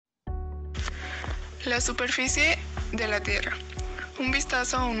La superficie de la Tierra. Un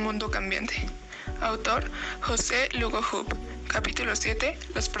vistazo a un mundo cambiante. Autor: José Lugo Hub. Capítulo 7.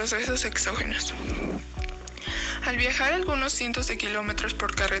 Los procesos exógenos. Al viajar algunos cientos de kilómetros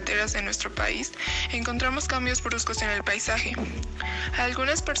por carreteras de nuestro país, encontramos cambios bruscos en el paisaje. A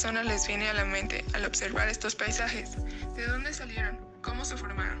algunas personas les viene a la mente, al observar estos paisajes, ¿de dónde salieron? ¿Cómo se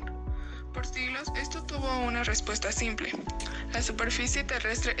formaron? Por siglos, esto tuvo una respuesta simple. La superficie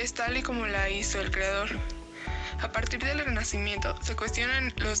terrestre es tal y como la hizo el Creador. A partir del Renacimiento, se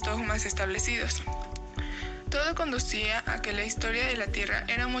cuestionan los dogmas establecidos. Todo conducía a que la historia de la Tierra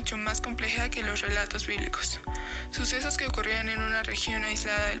era mucho más compleja que los relatos bíblicos. Sucesos que ocurrían en una región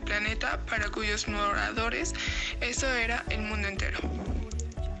aislada del planeta para cuyos moradores eso era el mundo entero.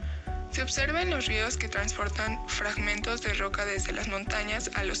 Se observan los ríos que transportan fragmentos de roca desde las montañas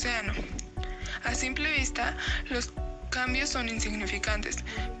al océano. A simple vista, los cambios son insignificantes,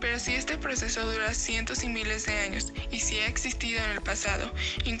 pero si este proceso dura cientos y miles de años y si ha existido en el pasado,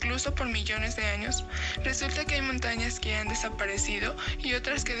 incluso por millones de años, resulta que hay montañas que han desaparecido y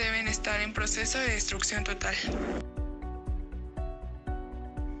otras que deben estar en proceso de destrucción total.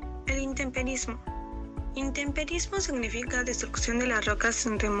 El intemperismo. Intemperismo significa destrucción de las rocas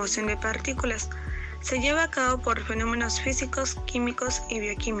sin remoción de partículas. Se lleva a cabo por fenómenos físicos, químicos y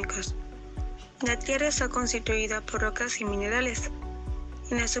bioquímicos. La Tierra está constituida por rocas y minerales.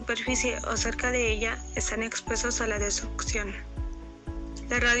 En la superficie o cerca de ella están expuestos a la destrucción.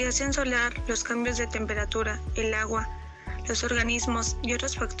 La radiación solar, los cambios de temperatura, el agua, los organismos y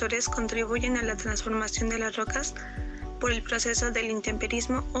otros factores contribuyen a la transformación de las rocas por el proceso del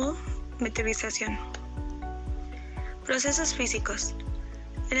intemperismo o meteorización. Procesos físicos.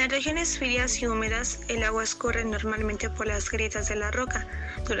 En las regiones frías y húmedas, el agua escurre normalmente por las grietas de la roca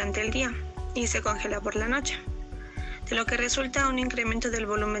durante el día y se congela por la noche, de lo que resulta un incremento del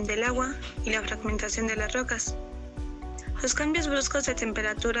volumen del agua y la fragmentación de las rocas. Los cambios bruscos de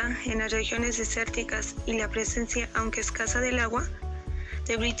temperatura en las regiones desérticas y la presencia, aunque escasa, del agua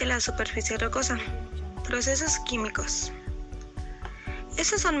debilita la superficie rocosa. Procesos químicos.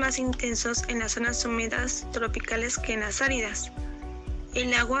 Estos son más intensos en las zonas húmedas tropicales que en las áridas.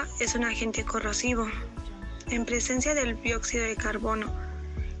 El agua es un agente corrosivo. En presencia del dióxido de carbono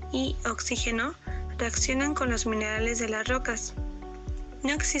y oxígeno, reaccionan con los minerales de las rocas.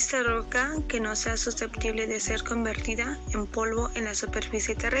 No existe roca que no sea susceptible de ser convertida en polvo en la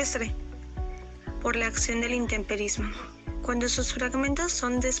superficie terrestre por la acción del intemperismo. Cuando sus fragmentos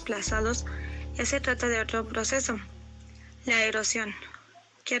son desplazados, ya se trata de otro proceso, la erosión,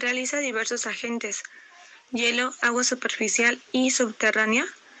 que realiza diversos agentes: hielo, agua superficial y subterránea,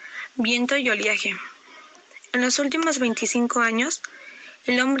 viento y oleaje. En los últimos 25 años,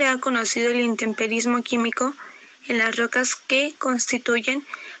 el hombre ha conocido el intemperismo químico en las rocas que constituyen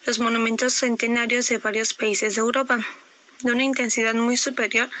los monumentos centenarios de varios países de Europa, de una intensidad muy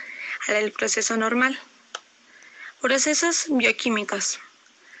superior a la del proceso normal. Procesos bioquímicos.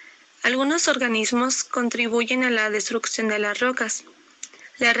 Algunos organismos contribuyen a la destrucción de las rocas.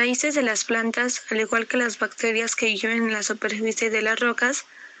 Las raíces de las plantas, al igual que las bacterias que viven en la superficie de las rocas,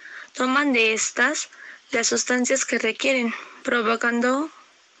 toman de estas las sustancias que requieren, provocando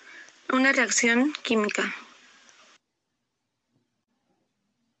una reacción química.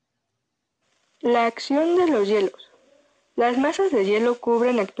 La acción de los hielos. Las masas de hielo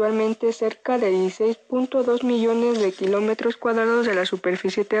cubren actualmente cerca de 16.2 millones de kilómetros cuadrados de la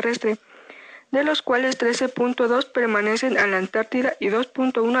superficie terrestre, de los cuales 13.2 permanecen a la Antártida y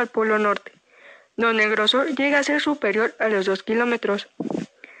 2.1 al Polo Norte, donde el grosor llega a ser superior a los 2 kilómetros.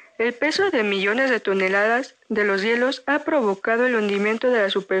 El peso de millones de toneladas de los hielos ha provocado el hundimiento de la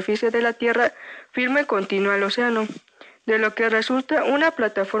superficie de la Tierra firme continua al océano, de lo que resulta una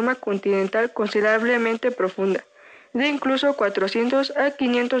plataforma continental considerablemente profunda, de incluso 400 a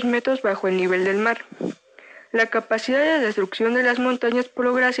 500 metros bajo el nivel del mar. La capacidad de destrucción de las montañas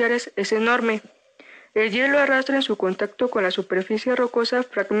pologlaciares es enorme. El hielo arrastra en su contacto con la superficie rocosa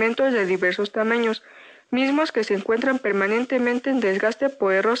fragmentos de diversos tamaños, mismos que se encuentran permanentemente en desgaste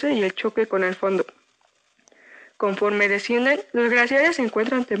por el roce y el choque con el fondo. Conforme descienden, los glaciares se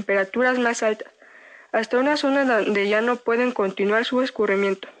encuentran a temperaturas más altas, hasta una zona donde ya no pueden continuar su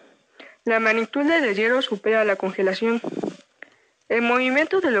escurrimiento. La magnitud del deshielo supera la congelación. El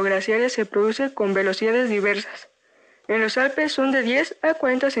movimiento de los glaciares se produce con velocidades diversas. En los Alpes son de 10 a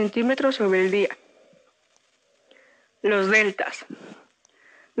 40 centímetros sobre el día. Los deltas.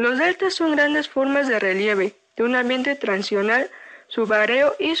 Los deltas son grandes formas de relieve de un ambiente transicional,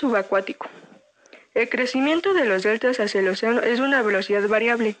 subaéreo y subacuático. El crecimiento de los deltas hacia el océano es de una velocidad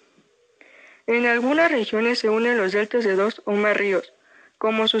variable. En algunas regiones se unen los deltas de 2 o más ríos,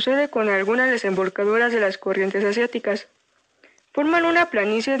 como sucede con algunas desembocaduras de las corrientes asiáticas. Forman una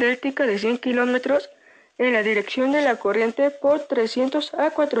planicie déltica de 100 kilómetros en la dirección de la corriente por 300 a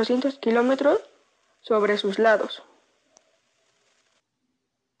 400 kilómetros sobre sus lados.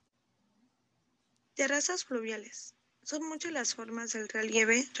 Terrazas fluviales. Son muchas las formas del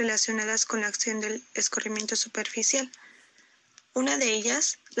relieve relacionadas con la acción del escurrimiento superficial. Una de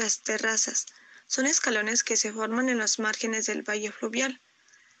ellas, las terrazas, son escalones que se forman en los márgenes del valle fluvial.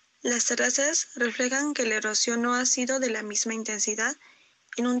 Las terrazas reflejan que la erosión no ha sido de la misma intensidad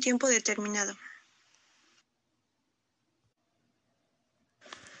en un tiempo determinado.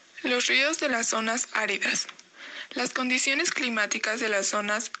 Los ríos de las zonas áridas. Las condiciones climáticas de las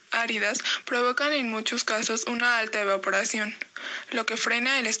zonas áridas provocan en muchos casos una alta evaporación, lo que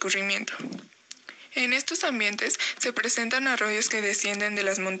frena el escurrimiento. En estos ambientes se presentan arroyos que descienden de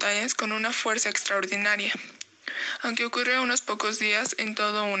las montañas con una fuerza extraordinaria, aunque ocurre unos pocos días en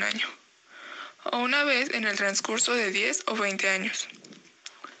todo un año, o una vez en el transcurso de 10 o 20 años.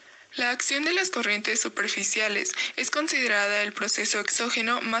 La acción de las corrientes superficiales es considerada el proceso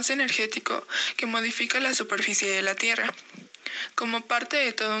exógeno más energético que modifica la superficie de la Tierra. Como parte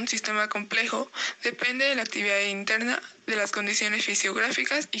de todo un sistema complejo, depende de la actividad interna, de las condiciones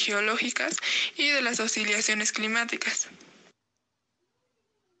fisiográficas y geológicas y de las oscilaciones climáticas.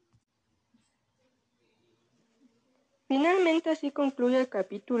 Finalmente, así concluye el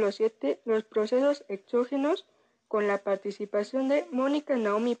capítulo 7, los procesos exógenos, con la participación de Mónica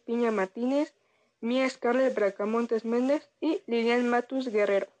Naomi Piña Martínez, Mía Scarlett Bracamontes Méndez y Lilian Matus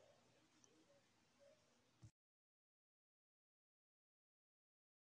Guerrero.